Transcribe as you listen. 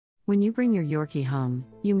When you bring your Yorkie home,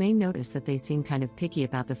 you may notice that they seem kind of picky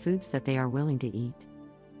about the foods that they are willing to eat.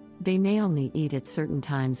 They may only eat at certain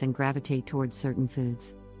times and gravitate towards certain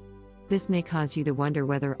foods. This may cause you to wonder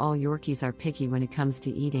whether all Yorkies are picky when it comes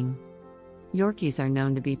to eating. Yorkies are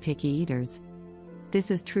known to be picky eaters. This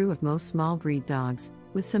is true of most small breed dogs,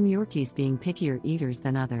 with some Yorkies being pickier eaters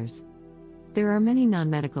than others. There are many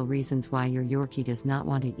non-medical reasons why your Yorkie does not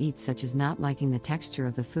want to eat, such as not liking the texture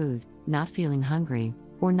of the food, not feeling hungry,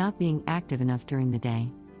 or not being active enough during the day.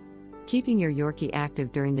 Keeping your Yorkie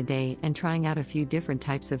active during the day and trying out a few different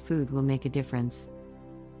types of food will make a difference.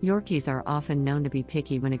 Yorkies are often known to be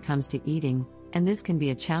picky when it comes to eating, and this can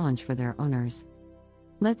be a challenge for their owners.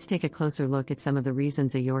 Let's take a closer look at some of the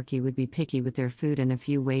reasons a Yorkie would be picky with their food and a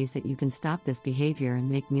few ways that you can stop this behavior and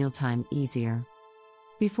make mealtime easier.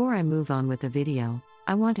 Before I move on with the video,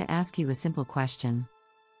 I want to ask you a simple question.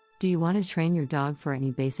 Do you want to train your dog for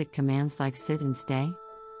any basic commands like sit and stay?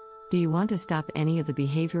 Do you want to stop any of the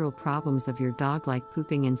behavioral problems of your dog, like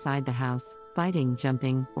pooping inside the house, biting,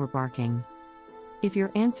 jumping, or barking? If your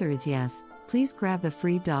answer is yes, please grab the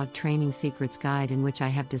free Dog Training Secrets guide, in which I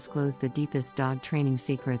have disclosed the deepest dog training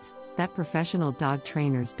secrets that professional dog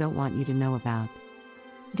trainers don't want you to know about.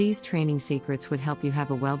 These training secrets would help you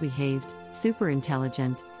have a well-behaved, super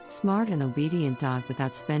intelligent, smart and obedient dog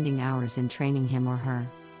without spending hours in training him or her.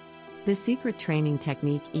 The Secret Training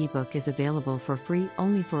Technique ebook is available for free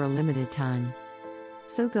only for a limited time.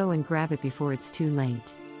 So go and grab it before it's too late.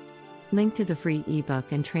 Link to the free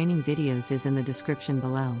ebook and training videos is in the description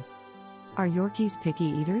below. Are Yorkies picky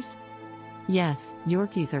eaters? Yes,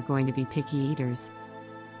 Yorkies are going to be picky eaters.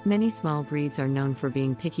 Many small breeds are known for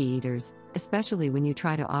being picky eaters, especially when you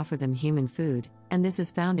try to offer them human food, and this is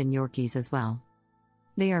found in Yorkies as well.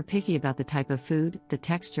 They are picky about the type of food, the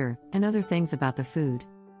texture, and other things about the food.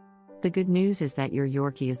 The good news is that your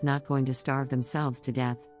Yorkie is not going to starve themselves to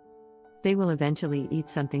death. They will eventually eat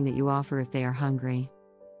something that you offer if they are hungry.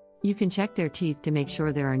 You can check their teeth to make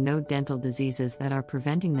sure there are no dental diseases that are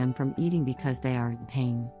preventing them from eating because they are in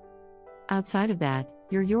pain. Outside of that,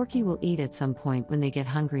 your Yorkie will eat at some point when they get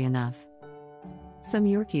hungry enough. Some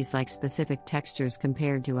Yorkies like specific textures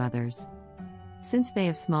compared to others. Since they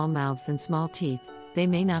have small mouths and small teeth, they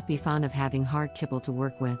may not be fond of having hard kibble to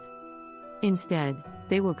work with. Instead,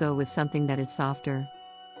 they will go with something that is softer.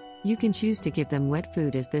 You can choose to give them wet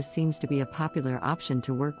food, as this seems to be a popular option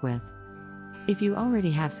to work with. If you already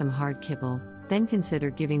have some hard kibble, then consider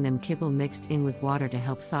giving them kibble mixed in with water to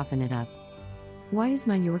help soften it up. Why is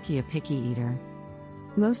my Yorkie a picky eater?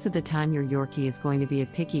 Most of the time your Yorkie is going to be a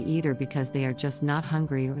picky eater because they are just not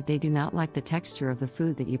hungry, or they do not like the texture of the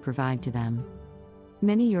food that you provide to them.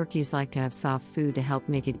 Many Yorkies like to have soft food to help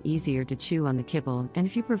make it easier to chew on the kibble, and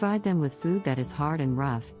if you provide them with food that is hard and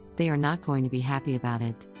rough, they are not going to be happy about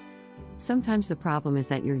it. Sometimes the problem is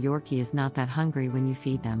that your Yorkie is not that hungry when you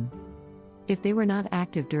feed them. If they were not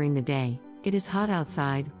active during the day, it is hot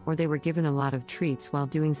outside, or they were given a lot of treats while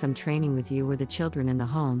doing some training with you or the children in the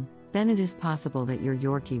home, then it is possible that your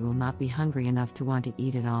Yorkie will not be hungry enough to want to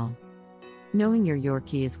eat at all. Knowing your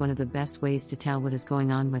Yorkie is one of the best ways to tell what is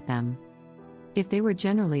going on with them. If they were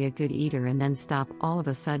generally a good eater and then stop all of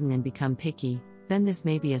a sudden and become picky, then this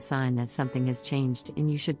may be a sign that something has changed and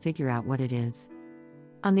you should figure out what it is.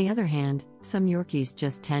 On the other hand, some Yorkies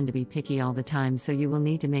just tend to be picky all the time, so you will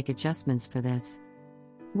need to make adjustments for this.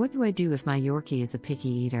 What do I do if my Yorkie is a picky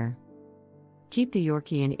eater? Keep the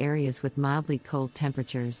Yorkie in areas with mildly cold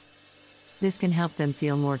temperatures. This can help them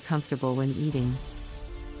feel more comfortable when eating.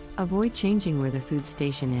 Avoid changing where the food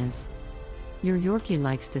station is. Your Yorkie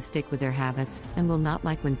likes to stick with their habits and will not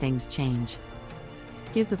like when things change.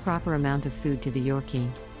 Give the proper amount of food to the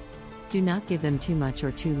Yorkie. Do not give them too much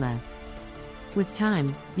or too less. With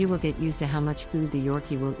time, you will get used to how much food the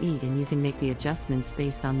Yorkie will eat, and you can make the adjustments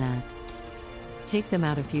based on that. Take them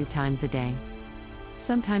out a few times a day.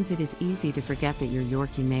 Sometimes it is easy to forget that your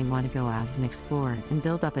Yorkie may want to go out and explore and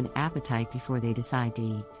build up an appetite before they decide to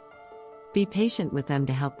eat. Be patient with them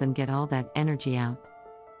to help them get all that energy out.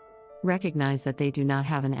 Recognize that they do not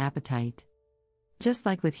have an appetite. Just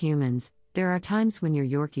like with humans, there are times when your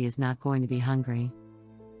Yorkie is not going to be hungry.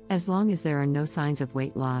 As long as there are no signs of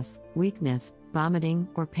weight loss, weakness, vomiting,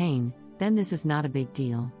 or pain, then this is not a big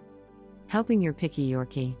deal. Helping your picky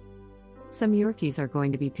Yorkie. Some Yorkies are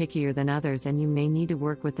going to be pickier than others, and you may need to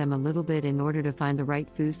work with them a little bit in order to find the right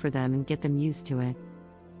food for them and get them used to it.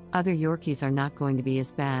 Other Yorkies are not going to be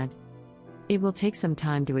as bad. It will take some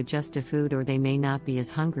time to adjust to food, or they may not be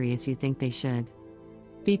as hungry as you think they should.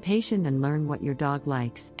 Be patient and learn what your dog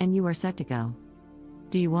likes, and you are set to go.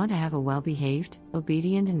 Do you want to have a well-behaved,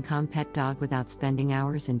 obedient and calm pet dog without spending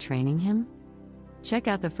hours in training him? Check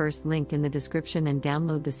out the first link in the description and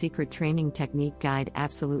download the Secret Training Technique Guide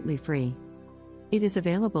absolutely free. It is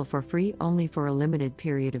available for free only for a limited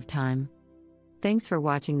period of time. Thanks for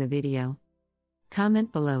watching the video.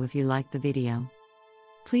 Comment below if you liked the video.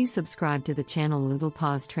 Please subscribe to the channel Little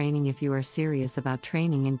Paws Training if you are serious about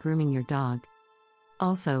training and grooming your dog.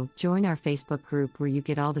 Also, join our Facebook group where you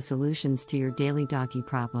get all the solutions to your daily doggy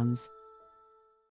problems.